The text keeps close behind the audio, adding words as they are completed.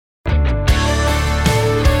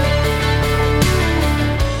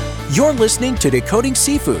You're listening to Decoding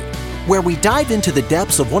Seafood, where we dive into the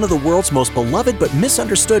depths of one of the world's most beloved but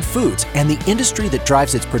misunderstood foods and the industry that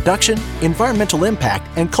drives its production, environmental impact,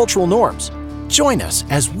 and cultural norms. Join us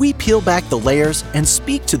as we peel back the layers and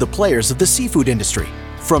speak to the players of the seafood industry,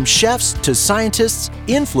 from chefs to scientists,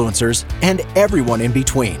 influencers, and everyone in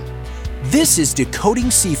between. This is Decoding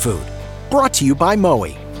Seafood, brought to you by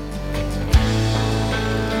Mowi.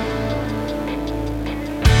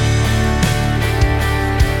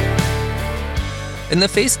 In the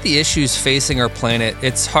face of the issues facing our planet,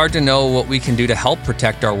 it's hard to know what we can do to help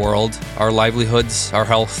protect our world, our livelihoods, our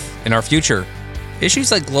health, and our future. Issues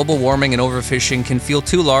like global warming and overfishing can feel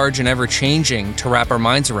too large and ever-changing to wrap our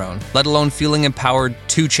minds around, let alone feeling empowered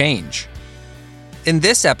to change. In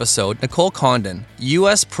this episode, Nicole Condon,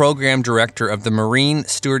 U.S. Program Director of the Marine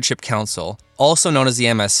Stewardship Council, also known as the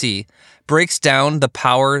MSC, breaks down the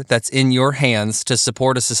power that's in your hands to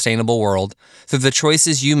support a sustainable world through the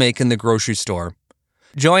choices you make in the grocery store.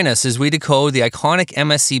 Join us as we decode the iconic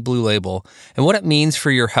MSC Blue Label and what it means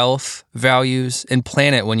for your health, values, and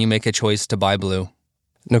planet when you make a choice to buy blue.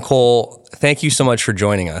 Nicole, thank you so much for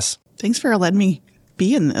joining us. Thanks for letting me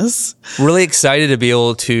be in this. Really excited to be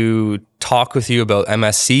able to talk with you about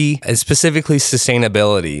MSC and specifically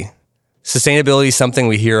sustainability. Sustainability is something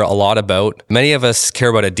we hear a lot about. Many of us care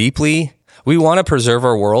about it deeply. We want to preserve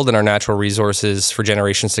our world and our natural resources for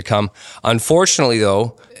generations to come. Unfortunately,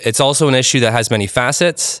 though, it's also an issue that has many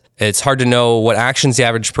facets. It's hard to know what actions the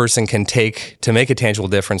average person can take to make a tangible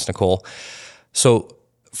difference, Nicole. So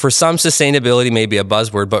for some, sustainability may be a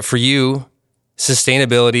buzzword, but for you,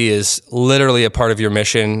 sustainability is literally a part of your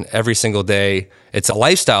mission every single day. It's a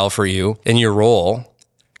lifestyle for you in your role.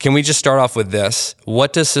 Can we just start off with this?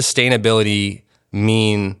 What does sustainability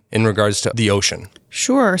mean in regards to the ocean?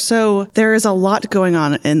 Sure. So there is a lot going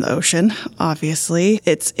on in the ocean, obviously.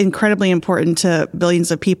 It's incredibly important to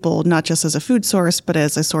billions of people, not just as a food source, but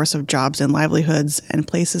as a source of jobs and livelihoods and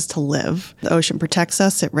places to live. The ocean protects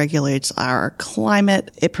us. It regulates our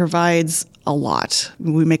climate. It provides a lot.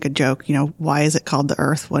 We make a joke, why is it called the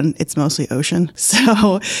Earth when it's mostly ocean?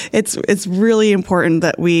 So it's really important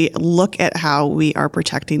that we look at how we are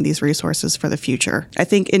protecting these resources for the future. I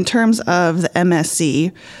think in terms of the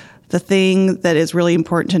MSC, the thing that is really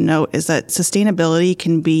important to note is that sustainability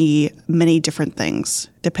can be many different things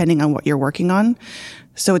depending on what you're working on.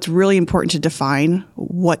 So it's really important to define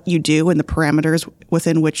what you do and the parameters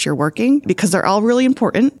within which you're working, because they're all really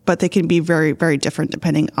important, but they can be very, very different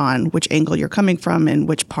depending on which angle you're coming from and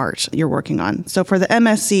which part you're working on. So for the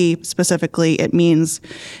MSC specifically, it means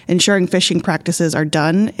ensuring fishing practices are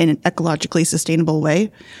done in an ecologically sustainable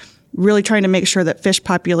way, really trying to make sure that fish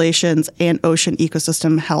populations and ocean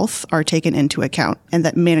ecosystem health are taken into account and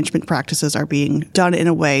that management practices are being done in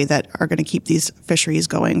a way that are going to keep these fisheries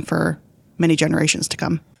going for many generations to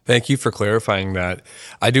come. Thank you for clarifying that.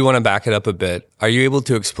 I do want to back it up a bit. Are you able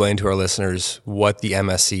to explain to our listeners what the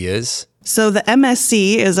MSC is? So the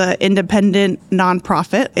MSC is an independent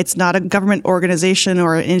nonprofit. It's not a government organization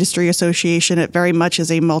or an industry association. It very much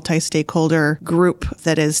is a multi-stakeholder group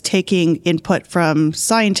that is taking input from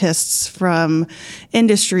scientists, from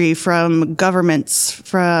industry, from governments,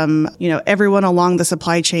 from everyone along the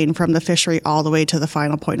supply chain, from the fishery all the way to the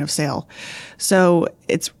final point of sale. So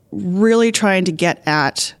it's really trying to get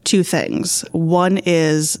at two things. One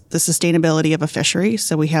is the sustainability of a fishery.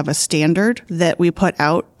 So we have a standard that we put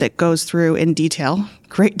out that goes through in detail,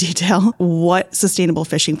 great detail, what sustainable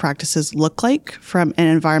fishing practices look like from an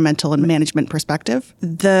environmental and management perspective.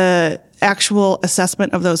 The actual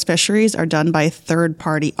assessment of those fisheries are done by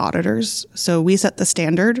third-party auditors. So we set the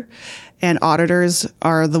standard, and auditors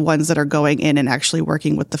are the ones that are going in and actually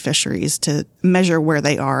working with the fisheries to measure where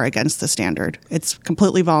they are against the standard. It's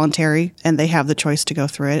completely voluntary, and they have the choice to go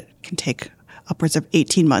through it. It can take upwards of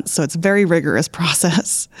 18 months, so it's a very rigorous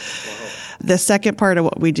process. Wow. The second part of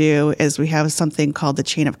what we do is we have something called the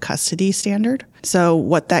chain of custody standard. So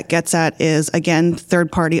what that gets at is, again,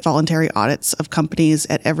 third-party voluntary audits of companies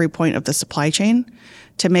at every point of the supply chain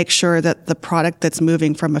to make sure that the product that's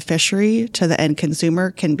moving from a fishery to the end consumer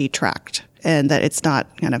can be tracked and that it's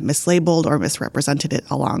not kind of mislabeled or misrepresented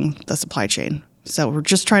along the supply chain. So we're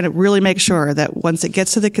just trying to really make sure that once it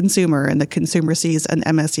gets to the consumer and the consumer sees an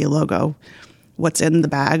MSC logo, what's in the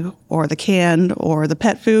bag or the can or the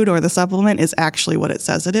pet food or the supplement is actually what it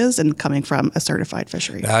says it is and coming from a certified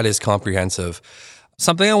fishery. That is comprehensive.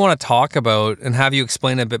 Something I want to talk about and have you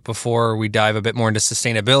explain a bit before we dive a bit more into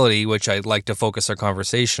sustainability, which I'd like to focus our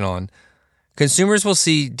conversation on. Consumers will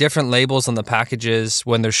see different labels on the packages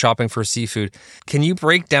when they're shopping for seafood. Can you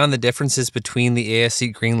break down the differences between the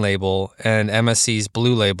ASC Green Label and MSC's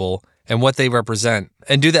Blue Label and what they represent.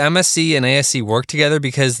 And do the MSC and ASC work together?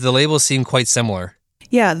 Because the labels seem quite similar.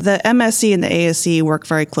 Yeah, the MSC and the ASC work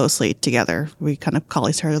very closely together. We kind of call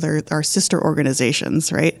each other our sister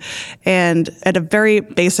organizations, right? And at a very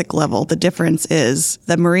basic level, the difference is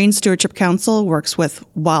the Marine Stewardship Council works with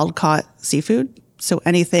wild-caught seafood. So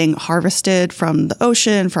anything harvested from the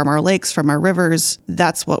ocean, from our lakes, from our rivers,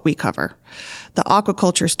 that's what we cover. The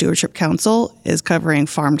Aquaculture Stewardship Council is covering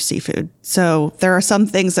farmed seafood. So there are some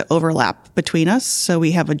things that overlap between us. So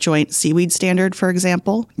we have a joint seaweed standard, for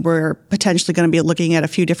example. We're potentially going to be looking at a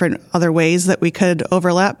few different other ways that we could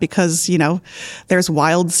overlap because, there's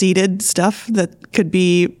wild seeded stuff that could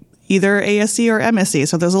be either ASC or MSC.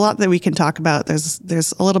 So there's a lot that we can talk about.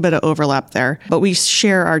 There's a little bit of overlap there, but we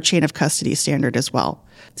share our chain of custody standard as well.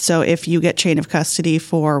 So if you get chain of custody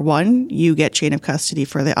for one, you get chain of custody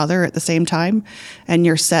for the other at the same time, and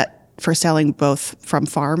you're set for selling both from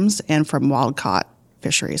farms and from wild-caught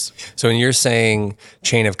fisheries. So when you're saying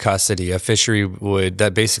chain of custody, a fishery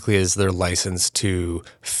that basically is their license to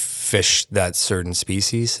fish that certain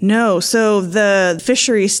species? No. So the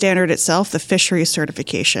fishery standard itself, the fishery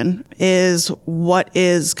certification, is what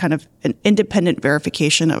is kind of an independent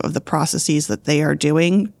verification of the processes that they are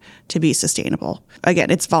doing to be sustainable. Again,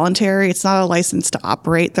 it's voluntary. It's not a license to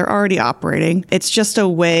operate. They're already operating. It's just a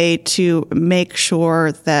way to make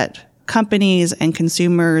sure that companies and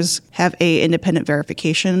consumers have an independent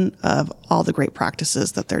verification of all the great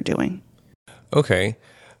practices that they're doing. Okay.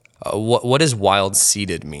 What does wild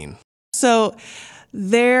seeded mean? So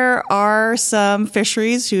there are some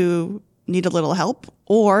fisheries who need a little help,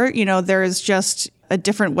 or, there is just a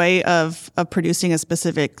different way of producing a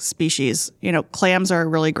specific species. Clams are a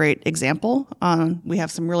really great example. We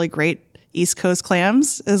have some really great East Coast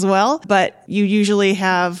clams as well, but you usually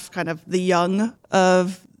have kind of the young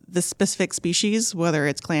of the specific species, whether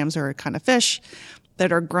it's clams or a kind of fish,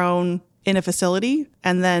 that are grown in a facility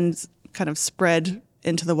and then kind of spread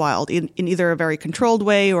into the wild in either a very controlled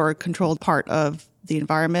way or a controlled part of the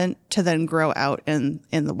environment to then grow out in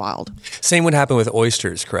the wild. Same would happen with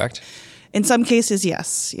oysters, correct? In some cases,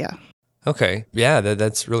 yes. Yeah. Okay. Yeah,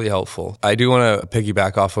 that's really helpful. I do want to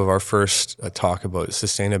piggyback off of our first talk about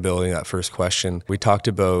sustainability, that first question. We talked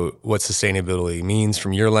about what sustainability means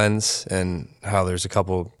from your lens and how there's a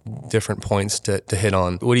couple different points to hit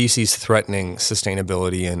on. What do you see as threatening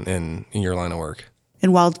sustainability in your line of work?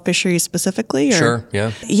 In wild fisheries specifically? Or? Sure,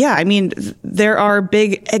 yeah. Yeah, there are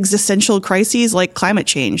big existential crises like climate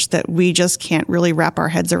change that we just can't really wrap our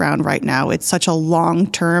heads around right now. It's such a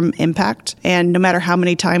long-term impact. And no matter how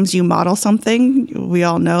many times you model something, we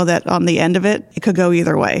all know that on the end of it, it could go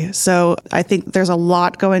either way. So I think there's a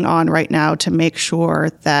lot going on right now to make sure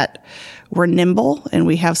that we're nimble and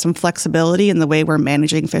we have some flexibility in the way we're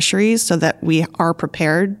managing fisheries so that we are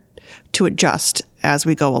prepared to adjust as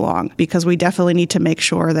we go along, because we definitely need to make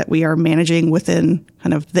sure that we are managing within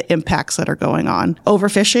kind of the impacts that are going on.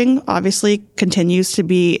 Overfishing obviously continues to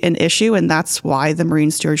be an issue, and that's why the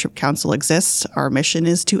Marine Stewardship Council exists. Our mission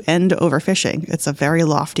is to end overfishing. It's a very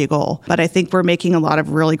lofty goal, but I think we're making a lot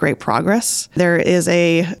of really great progress. There is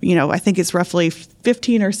I think it's roughly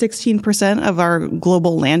 15 or 16% of our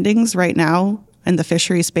global landings right now in the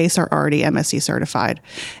fishery space are already MSC certified,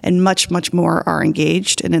 and much, much more are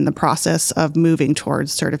engaged and in the process of moving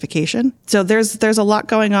towards certification. So there's a lot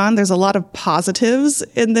going on. There's a lot of positives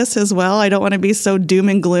in this as well. I don't want to be so doom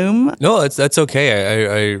and gloom. No, that's okay.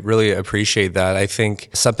 I really appreciate that. I think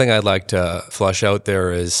something I'd like to flush out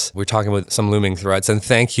there is we're talking about some looming threats, and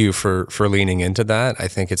thank you for leaning into that. I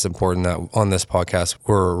think it's important that on this podcast,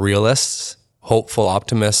 we're realists, hopeful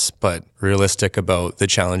optimists, but realistic about the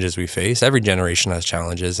challenges we face. Every generation has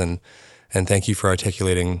challenges, and thank you for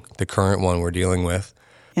articulating the current one we're dealing with.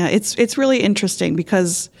 Yeah, it's really interesting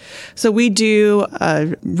because we do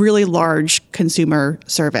a really large consumer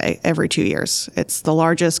survey every 2 years. It's the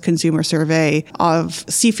largest consumer survey of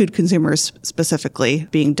seafood consumers specifically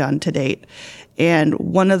being done to date. And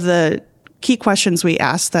one of the key questions we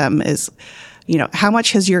ask them is, how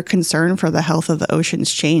much has your concern for the health of the oceans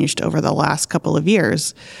changed over the last couple of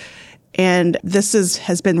years? And this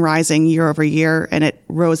has been rising year over year, and it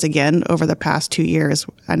rose again over the past 2 years.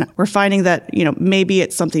 And we're finding that, maybe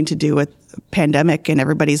it's something to do with pandemic and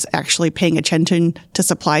everybody's actually paying attention to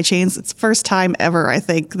supply chains. It's the first time ever, I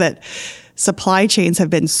think, that supply chains have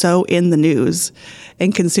been so in the news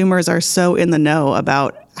and consumers are so in the know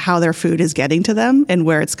about how their food is getting to them and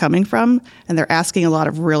where it's coming from. And they're asking a lot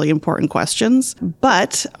of really important questions.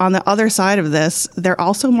 But on the other side of this, they're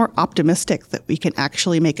also more optimistic that we can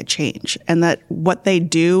actually make a change and that what they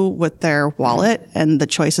do with their wallet and the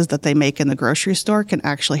choices that they make in the grocery store can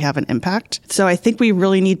actually have an impact. So I think we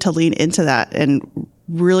really need to lean into that and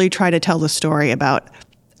really try to tell the story about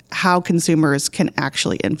how consumers can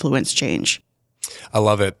actually influence change. I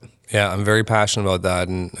love it. Yeah, I'm very passionate about that,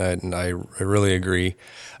 and I really agree.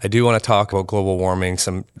 I do want to talk about global warming,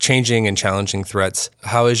 some changing and challenging threats.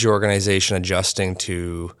 How is your organization adjusting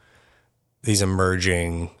to these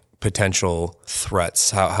emerging potential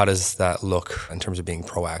threats? How does that look in terms of being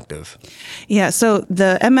proactive? Yeah, so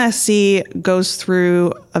the MSC goes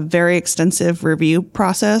through a very extensive review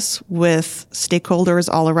process with stakeholders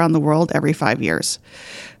all around the world every 5 years.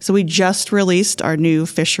 So we just released our new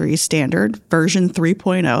fisheries standard, version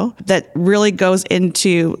 3.0, that really goes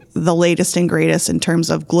into the latest and greatest in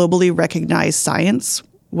terms of globally recognized science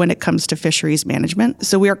when it comes to fisheries management.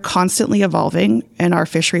 So we are constantly evolving, and our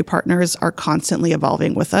fishery partners are constantly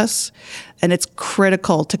evolving with us. And it's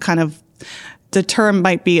critical to kind of, the term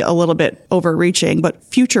might be a little bit overreaching, but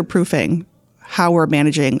future-proofing how we're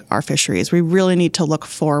managing our fisheries. We really need to look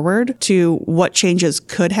forward to what changes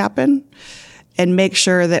could happen and make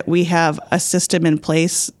sure that we have a system in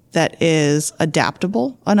place that is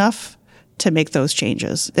adaptable enough to make those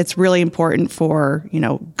changes. It's really important for,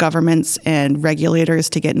 governments and regulators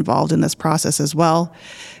to get involved in this process as well,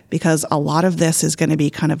 because a lot of this is going to be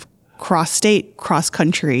kind of cross-state,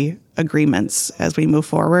 cross-country agreements as we move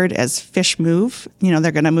forward. As fish move,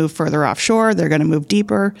 they're going to move further offshore, they're going to move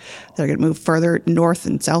deeper, they're going to move further north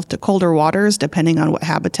and south to colder waters, depending on what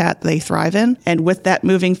habitat they thrive in. And with that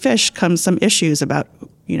moving fish comes some issues about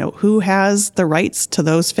who has the rights to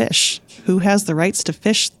those fish? Who has the rights to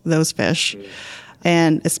fish those fish?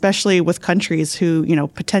 And especially with countries who,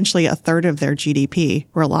 potentially a third of their GDP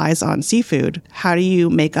relies on seafood, how do you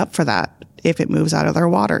make up for that if it moves out of their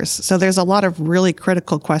waters? So there's a lot of really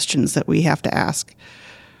critical questions that we have to ask.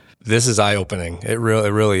 This is eye-opening. It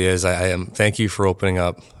really is. Thank you for opening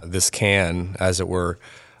up this can, as it were.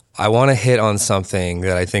 I want to hit on something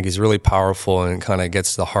that I think is really powerful and kind of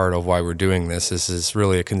gets to the heart of why we're doing this. This is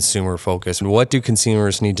really a consumer focus. What do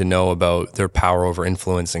consumers need to know about their power over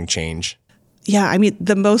influencing change? Yeah,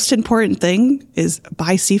 the most important thing is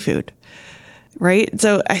buy seafood, right?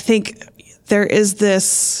 So I think there is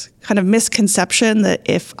this kind of misconception that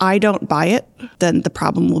if I don't buy it, then the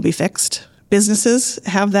problem will be fixed. Businesses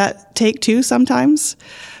have that take too sometimes.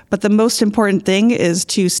 But the most important thing is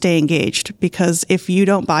to stay engaged, because if you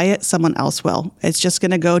don't buy it, someone else will. It's just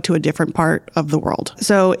going to go to a different part of the world.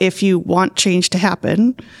 So if you want change to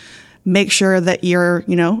happen, make sure that you're,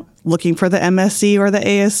 looking for the MSC or the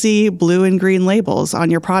ASC blue and green labels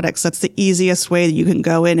on your products. That's the easiest way that you can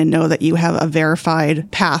go in and know that you have a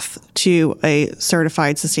verified path to a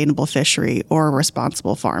certified sustainable fishery or a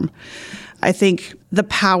responsible farm. I think the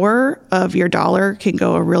power of your dollar can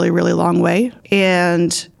go a really, really long way.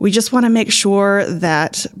 And we just want to make sure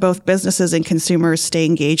that both businesses and consumers stay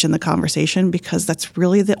engaged in the conversation, because that's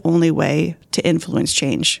really the only way to influence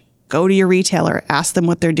change. Go to your retailer, ask them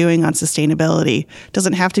what they're doing on sustainability. It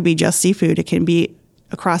doesn't have to be just seafood. It can be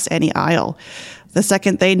across any aisle. The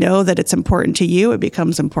second they know that it's important to you, it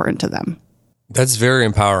becomes important to them. That's very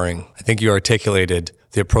empowering. I think you articulated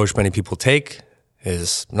the approach many people take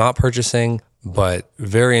is not purchasing, but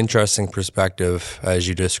very interesting perspective as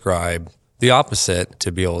you describe the opposite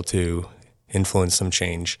to be able to influence some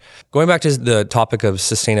change. Going back to the topic of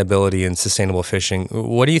sustainability and sustainable fishing,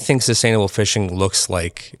 what do you think sustainable fishing looks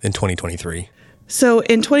like in 2023? So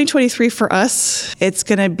in 2023 for us, it's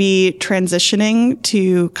going to be transitioning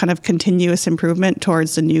to kind of continuous improvement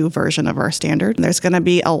towards the new version of our standard. There's going to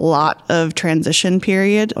be a lot of transition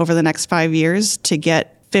period over the next 5 years to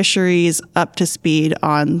get fisheries up to speed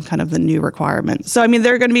on kind of the new requirements. So,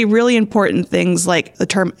 there are going to be really important things like the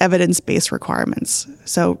term evidence-based requirements.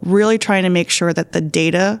 So really trying to make sure that the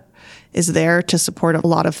data is there to support a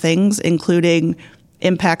lot of things, including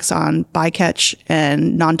impacts on bycatch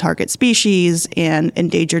and non-target species and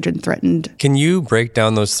endangered and threatened. Can you break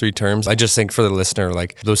down those three terms? I just think for the listener,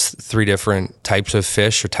 like those three different types of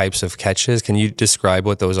fish or types of catches, can you describe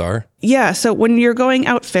what those are? Yeah, so when you're going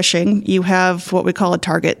out fishing, you have what we call a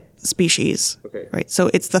target species, right? So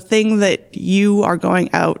it's the thing that you are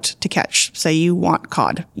going out to catch. Say you want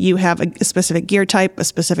cod. You have a specific gear type, a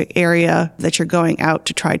specific area that you're going out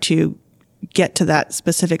to try to get to that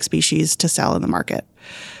specific species to sell in the market.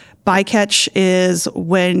 Bycatch is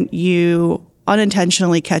when you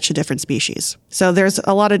unintentionally catch a different species. So there's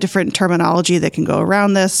a lot of different terminology that can go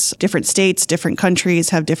around this. Different states, different countries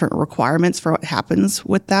have different requirements for what happens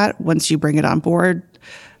with that once you bring it on board.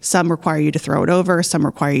 Some require you to throw it over, some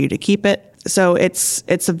require you to keep it. So it's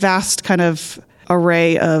a vast kind of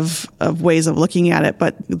array of ways of looking at it,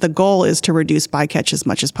 but the goal is to reduce bycatch as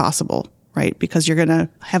much as possible, right? Because you're going to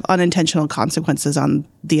have unintentional consequences on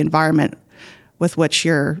the environment with which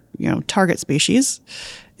your target species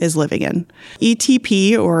is living in.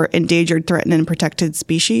 ETP, or endangered, threatened, and protected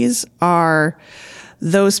species, are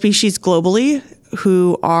those species globally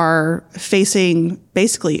who are facing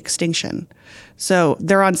basically extinction. So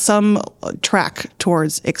they're on some track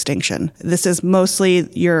towards extinction. This is mostly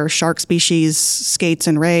your shark species, skates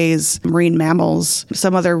and rays, marine mammals,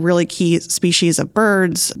 some other really key species of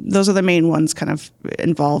birds. Those are the main ones kind of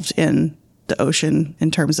involved in the ocean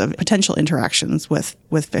in terms of potential interactions with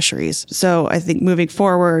fisheries. So I think moving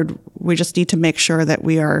forward, we just need to make sure that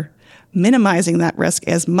we are minimizing that risk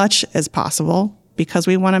as much as possible, because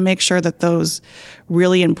we want to make sure that those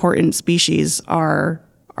really important species are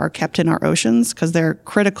kept in our oceans, because they're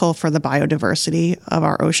critical for the biodiversity of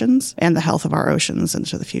our oceans and the health of our oceans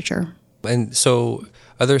into the future. And so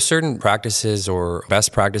are there certain practices or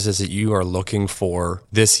best practices that you are looking for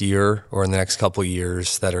this year or in the next couple of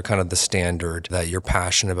years that are kind of the standard that you're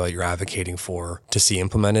passionate about, you're advocating for to see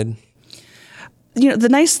implemented? The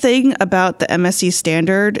nice thing about the MSC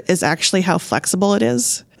standard is actually how flexible it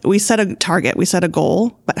is. We set a target, we set a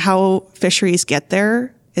goal, but how fisheries get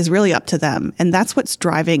there is really up to them. And that's what's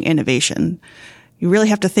driving innovation. You really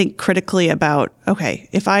have to think critically about, okay,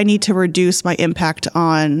 if I need to reduce my impact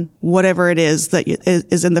on whatever it is that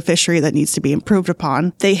is in the fishery that needs to be improved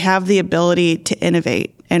upon, they have the ability to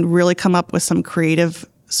innovate and really come up with some creative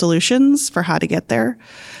solutions for how to get there.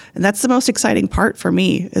 And that's the most exciting part for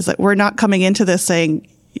me, is that we're not coming into this saying,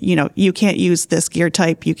 you can't use this gear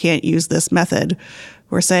type, you can't use this method.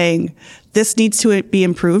 We're saying this needs to be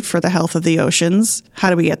improved for the health of the oceans. How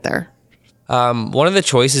do we get there? One of the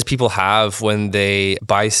choices people have when they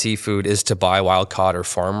buy seafood is to buy wild caught or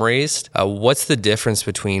farm raised. What's the difference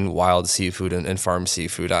between wild seafood and farm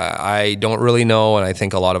seafood? I don't really know, and I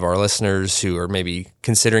think a lot of our listeners who are maybe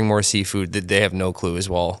considering more seafood, that they have no clue as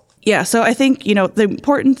well. Yeah, so I think, the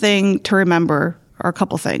important thing to remember are a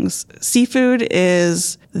couple things. Seafood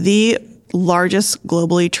is the largest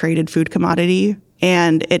globally traded food commodity,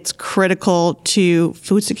 and it's critical to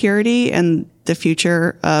food security and the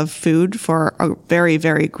future of food for a very,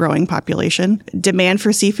 very growing population. Demand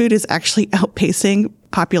for seafood is actually outpacing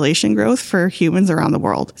population growth for humans around the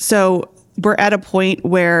world. So we're at a point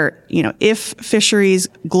where, if fisheries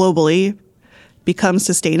globally become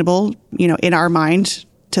sustainable, in our mind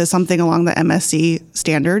to something along the MSC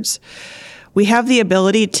standards, we have the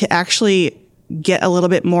ability to actually get a little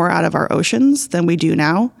bit more out of our oceans than we do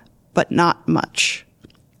now, but not much.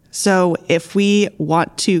 So if we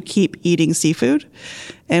want to keep eating seafood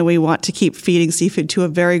and we want to keep feeding seafood to a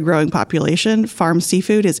very growing population, farm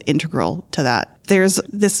seafood is integral to that. There's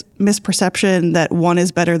this misperception that one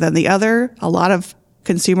is better than the other. A lot of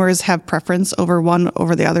consumers have preference over one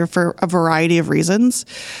over the other for a variety of reasons,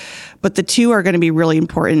 but the two are going to be really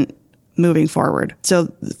important moving forward.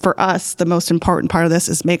 So for us, the most important part of this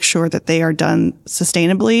is make sure that they are done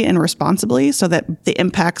sustainably and responsibly so that the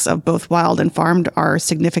impacts of both wild and farmed are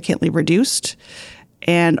significantly reduced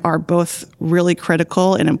and are both really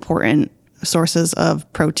critical and important sources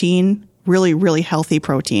of protein, really, really healthy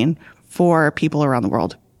protein for people around the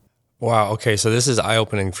world. Wow. Okay. So this is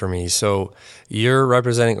eye-opening for me. So you're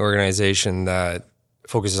representing an organization that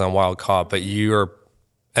focuses on wild caught, but you're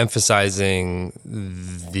emphasizing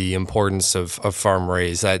the importance of farm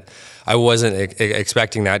raised. That I wasn't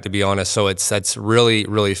expecting that, to be honest. So that's really,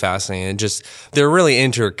 really fascinating. And just, they're really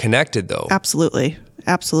interconnected though. Absolutely.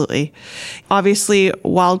 Obviously,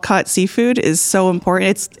 wild caught seafood is so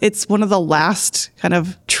important. It's one of the last kind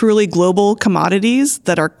of truly global commodities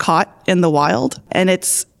that are caught in the wild. And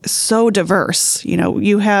it's so diverse.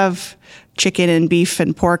 You have chicken and beef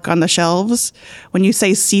and pork on the shelves. When you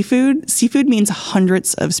say seafood means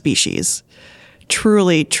hundreds of species.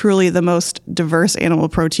 Truly, truly the most diverse animal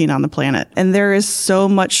protein on the planet. And there is so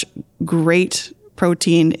much great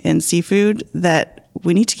protein in seafood that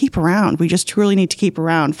we need to keep around. We just truly need to keep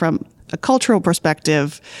around from a cultural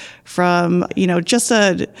perspective, from, just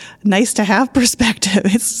a nice to have perspective.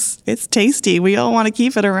 It's tasty. We all want to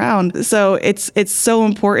keep it around. So it's so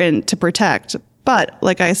important to protect. But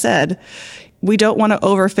like I said, we don't want to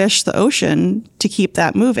overfish the ocean to keep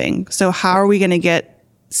that moving. So how are we going to get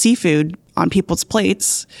seafood on people's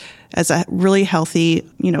plates as a really healthy,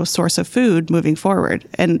 source of food moving forward?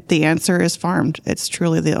 And the answer is farmed. It's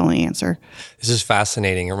truly the only answer. This is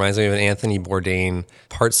fascinating. It reminds me of an Anthony Bourdain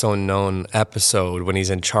Parts Unknown episode when he's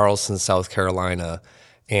in Charleston, South Carolina,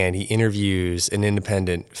 and he interviews an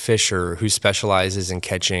independent fisher who specializes in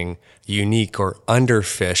catching unique or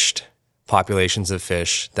underfished populations of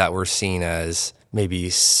fish that were seen as maybe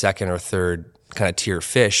second or third kind of tier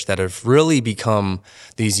fish that have really become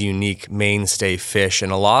these unique mainstay fish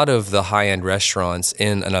in a lot of the high-end restaurants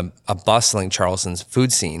in a bustling Charleston's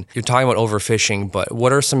food scene. You're talking about overfishing, but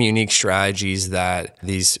what are some unique strategies that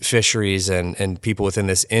these fisheries and people within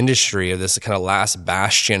this industry of this kind of last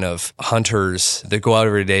bastion of hunters that go out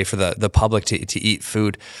every day for the public to eat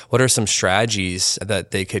food, what are some strategies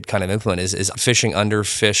that they could kind of implement? Is fishing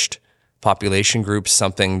underfished population groups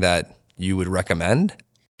something that you would recommend?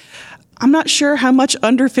 I'm not sure how much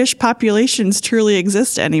underfished populations truly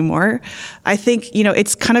exist anymore. I think,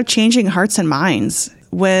 it's kind of changing hearts and minds.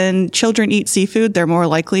 When children eat seafood, they're more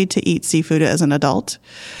likely to eat seafood as an adult.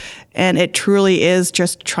 And it truly is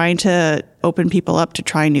just trying to open people up to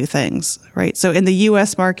try new things, right? So in the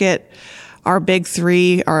U.S. market, our big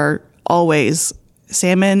three are always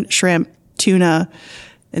salmon, shrimp, tuna,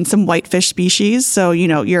 and some whitefish species. So,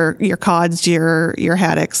 your cods, your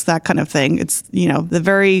haddocks, that kind of thing. It's, the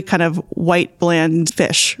very kind of white, bland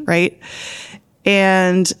fish, right?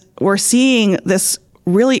 And we're seeing this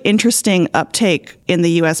really interesting uptake in the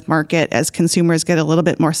U.S. market as consumers get a little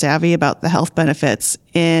bit more savvy about the health benefits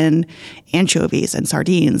in anchovies and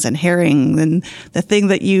sardines and herring and the thing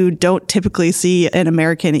that you don't typically see an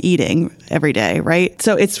American eating every day, right?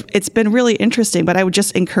 So it's been really interesting, but I would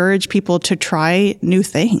just encourage people to try new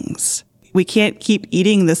things. We can't keep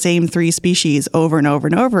eating the same three species over and over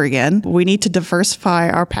and over again. We need to diversify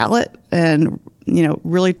our palate and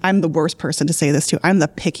really, I'm the worst person to say this to. I'm the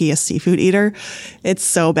pickiest seafood eater. It's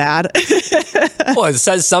so bad. Well, it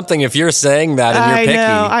says something if you're saying that and you're picky.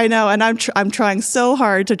 I know. And I'm trying so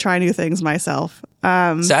hard to try new things myself.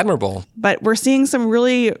 It's admirable. But we're seeing some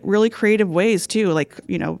really, really creative ways too. Like,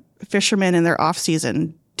 fishermen in their off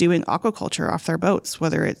season doing aquaculture off their boats,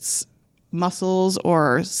 whether it's mussels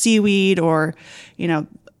or seaweed or,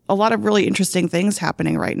 a lot of really interesting things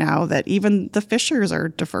happening right now that even the fishers are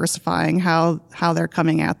diversifying how they're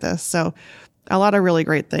coming at this. So a lot of really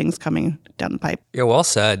great things coming down the pipe. Yeah, well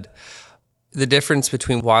said. The difference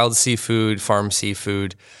between wild seafood, farm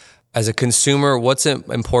seafood, as a consumer, what's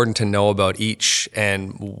important to know about each,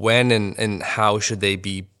 and when and how should they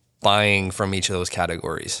be buying from each of those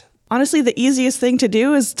categories? Honestly, the easiest thing to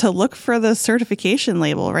do is to look for the certification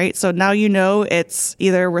label, right? So now it's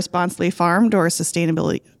either responsibly farmed or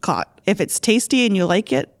sustainably caught. If it's tasty and you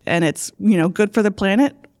like it and it's, good for the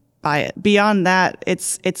planet, buy it. Beyond that,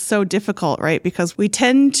 it's so difficult, right? Because we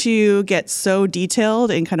tend to get so detailed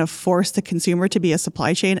and kind of force the consumer to be a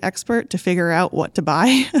supply chain expert to figure out what to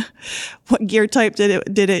buy. What gear type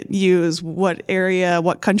did it use? What area,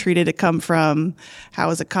 what country did it come from? How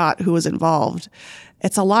was it caught? Who was involved?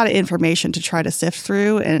 It's a lot of information to try to sift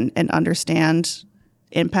through and understand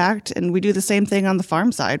impact. And we do the same thing on the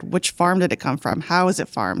farm side. Which farm did it come from? How is it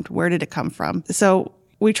farmed? Where did it come from? So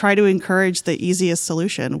we try to encourage the easiest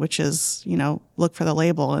solution, which is, look for the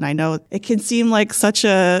label. And I know it can seem like such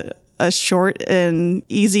a short and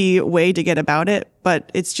easy way to get about it,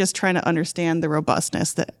 but it's just trying to understand the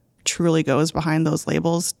robustness that truly goes behind those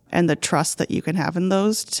labels and the trust that you can have in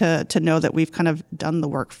those to know that we've kind of done the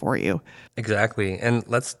work for you. Exactly. And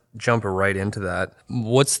let's jump right into that.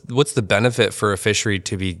 What's the benefit for a fishery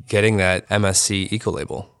to be getting that MSC eco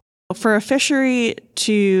label? For a fishery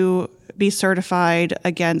to be certified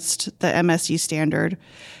against the MSC standard,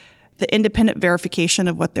 the independent verification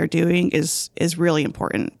of what they're doing is really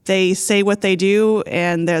important. They say what they do,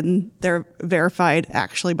 and then they're verified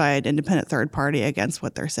actually by an independent third party against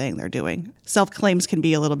what they're saying they're doing. Self-claims can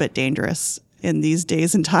be a little bit dangerous in these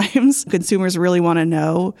days and times. Consumers really want to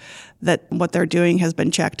know that what they're doing has been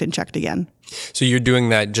checked and checked again. So you're doing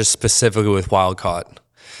that just specifically with wild caught.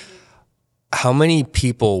 How many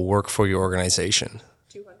people work for your organization?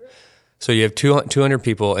 200. So you have 200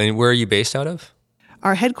 people, and where are you based out of?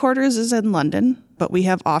 Our headquarters is in London, but we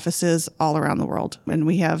have offices all around the world, and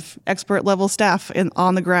we have expert level staff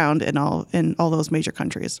on the ground in all those major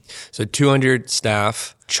countries. So 200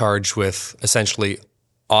 staff charged with essentially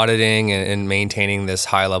auditing and maintaining this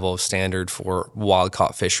high level of standard for wild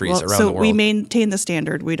caught fisheries around the world. So we maintain the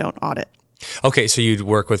standard, we don't audit. Okay, so you'd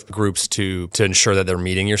work with groups to ensure that they're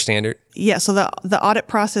meeting your standard? Yeah, so the audit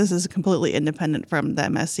process is completely independent from the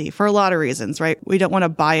MSC for a lot of reasons, right? We don't want to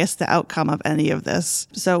bias the outcome of any of this.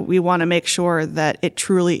 So we want to make sure that it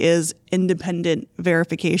truly is independent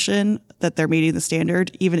verification that they're meeting the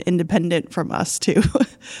standard, even independent from us too.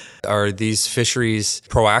 Are these fisheries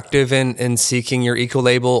proactive in seeking your eco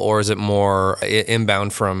label, or is it more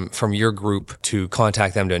inbound from your group to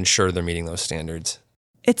contact them to ensure they're meeting those standards?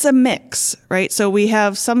 It's a mix, right? So we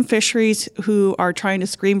have some fisheries who are trying to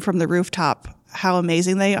scream from the rooftop how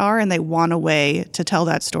amazing they are, and they want a way to tell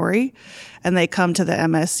that story. And they come to the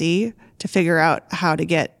MSC to figure out how to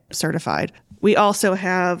get certified. We also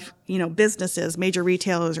have, businesses, major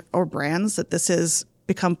retailers or brands that this has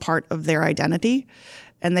become part of their identity,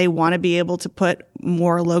 and they want to be able to put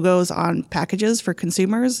more logos on packages for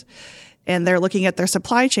consumers. And they're looking at their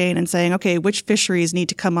supply chain and saying, okay, which fisheries need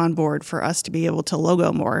to come on board for us to be able to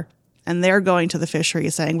logo more? And they're going to the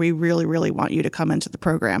fisheries saying, we really, really want you to come into the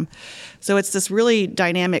program. So it's this really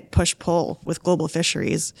dynamic push-pull with global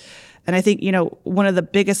fisheries. And I think, one of the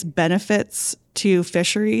biggest benefits to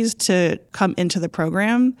fisheries to come into the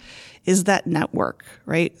program is that network,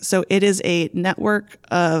 right? So it is a network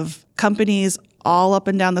of companies all up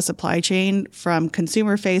and down the supply chain, from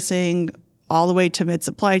consumer facing all the way to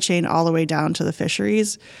mid-supply chain, all the way down to the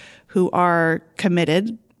fisheries, who are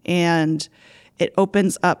committed. And it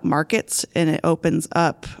opens up markets, and it opens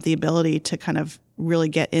up the ability to kind of really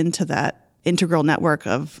get into that integral network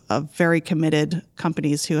of very committed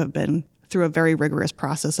companies who have been through a very rigorous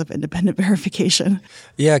process of independent verification.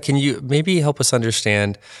 Yeah, can you maybe help us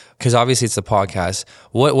understand, because obviously it's a podcast,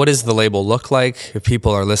 what does the label look like if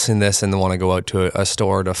people are listening to this and they want to go out to a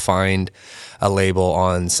store to find a label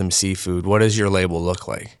on some seafood? What does your label look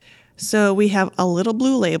like? So we have a little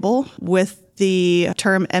blue label with the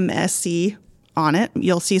term MSC on it.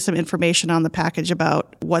 You'll see some information on the package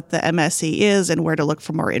about what the MSC is and where to look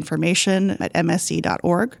for more information at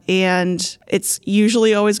msc.org. And it's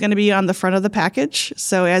usually always going to be on the front of the package.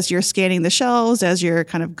 So as you're scanning the shelves, as you're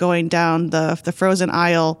kind of going down the frozen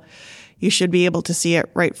aisle, you should be able to see it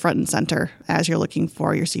right front and center as you're looking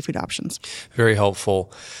for your seafood options. Very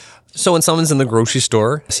helpful. So when someone's in the grocery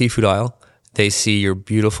store, seafood aisle, they see your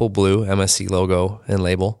beautiful blue MSC logo and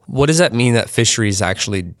label. What does that mean that fishery is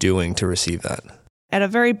actually doing to receive that? At a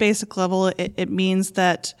very basic level, it means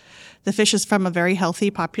that the fish is from a very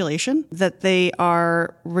healthy population, that they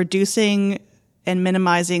are reducing and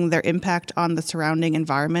minimizing their impact on the surrounding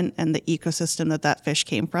environment and the ecosystem that fish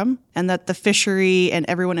came from, and that the fishery and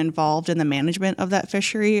everyone involved in the management of that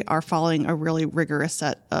fishery are following a really rigorous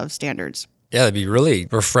set of standards. Yeah, it'd be really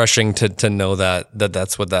refreshing to know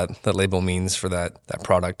that's what that label means for that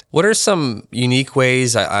product. What are some unique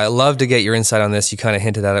ways, I love to get your insight on this, you kind of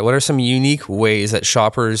hinted at it, what are some unique ways that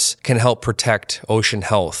shoppers can help protect ocean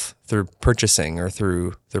health through purchasing or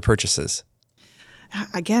through their purchases?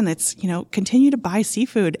 Again, it's, continue to buy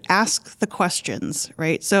seafood, ask the questions,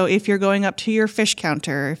 right? So if you're going up to your fish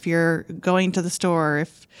counter, if you're going to the store,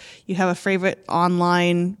 if you have a favorite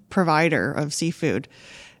online provider of seafood,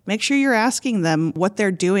 make sure you're asking them what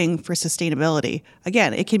they're doing for sustainability.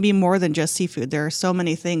 Again, it can be more than just seafood. There are so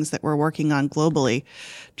many things that we're working on globally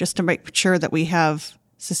just to make sure that we have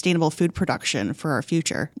sustainable food production for our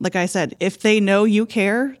future. Like I said, if they know you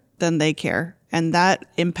care, then they care. And that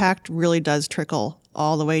impact really does trickle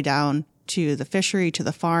all the way down to the fishery, to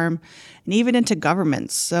the farm, and even into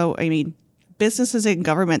governments. So, businesses and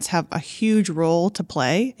governments have a huge role to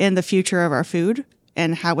play in the future of our food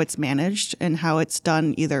and how it's managed and how it's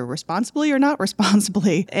done either responsibly or not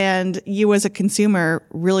responsibly. And you as a consumer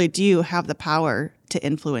really do have the power to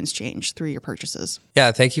influence change through your purchases.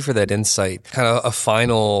 Yeah, thank you for that insight. Kind of a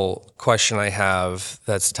final question I have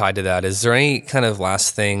that's tied to that. Is there any kind of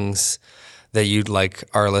last things that you'd like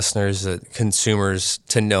our listeners, consumers,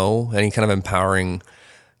 to know? Any kind of empowering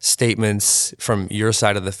statements from your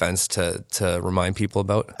side of the fence to remind people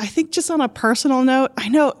about? I think just on a personal note, I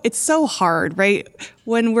know it's so hard, right?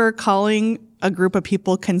 When we're calling a group of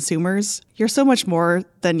people consumers, you're so much more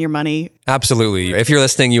than your money. Absolutely. If you're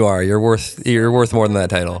listening, you're worth more than that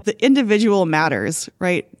title. The individual matters,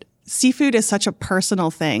 right? Seafood is such a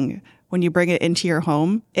personal thing. When you bring it into your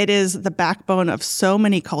home, it is the backbone of so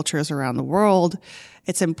many cultures around the world.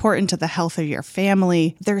 It's important to the health of your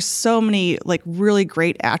family. There's so many really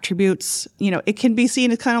great attributes. It can be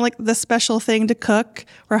seen as kind of like the special thing to cook.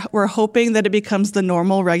 We're hoping that it becomes the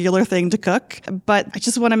normal, regular thing to cook. But I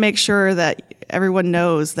just want to make sure that everyone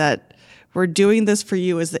knows that we're doing this for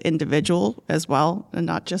you as the individual as well, and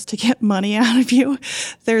not just to get money out of you.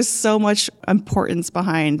 There's so much importance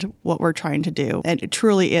behind what we're trying to do. And it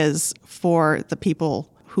truly is for the people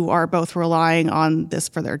who are both relying on this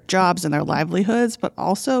for their jobs and their livelihoods, but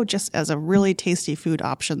also just as a really tasty food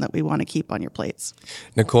option that we want to keep on your plates.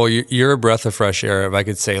 Nicole, you're a breath of fresh air, if I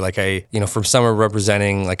could say, from someone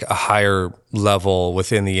representing a higher level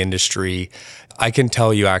within the industry. I can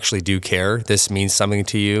tell you actually do care. This means something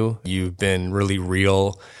to you. You've been really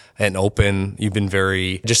real and open. You've been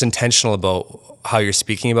very just intentional about how you're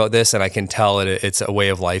speaking about this, and I can tell it's a way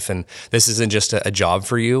of life, and this isn't just a job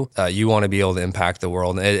for you. You want to be able to impact the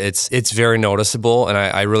world. It's very noticeable, and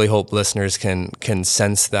I really hope listeners can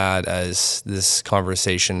sense that as this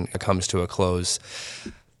conversation comes to a close.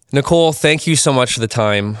 Nicole, thank you so much for the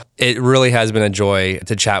time. It really has been a joy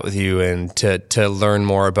to chat with you and to learn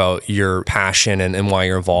more about your passion and why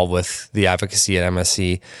you're involved with the advocacy at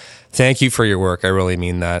MSC. Thank you for your work. I really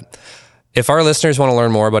mean that. If our listeners want to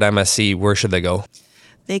learn more about MSC, where should they go?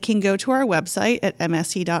 They can go to our website at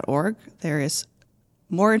msc.org. There is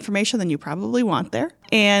more information than you probably want there.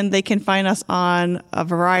 And they can find us on a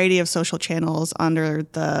variety of social channels under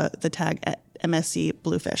the tag at MSC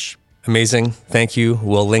Bluefish. Amazing. Thank you.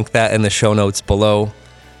 We'll link that in the show notes below.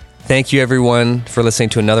 Thank you, everyone, for listening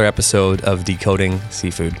to another episode of Decoding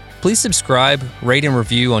Seafood. Please subscribe, rate, and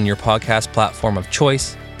review on your podcast platform of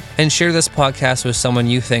choice, and share this podcast with someone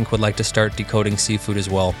you think would like to start decoding seafood as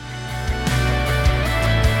well.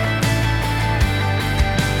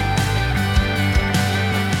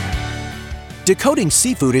 Decoding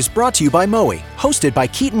Seafood is brought to you by Moe, hosted by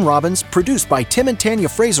Keaton Robbins, produced by Tim and Tanya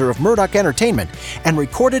Fraser of Murdoch Entertainment, and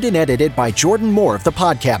recorded and edited by Jordan Moore of The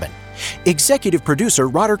Pod Cabin. Executive producer,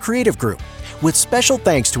 Rotter Creative Group, with special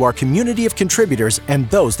thanks to our community of contributors and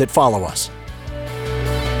those that follow us.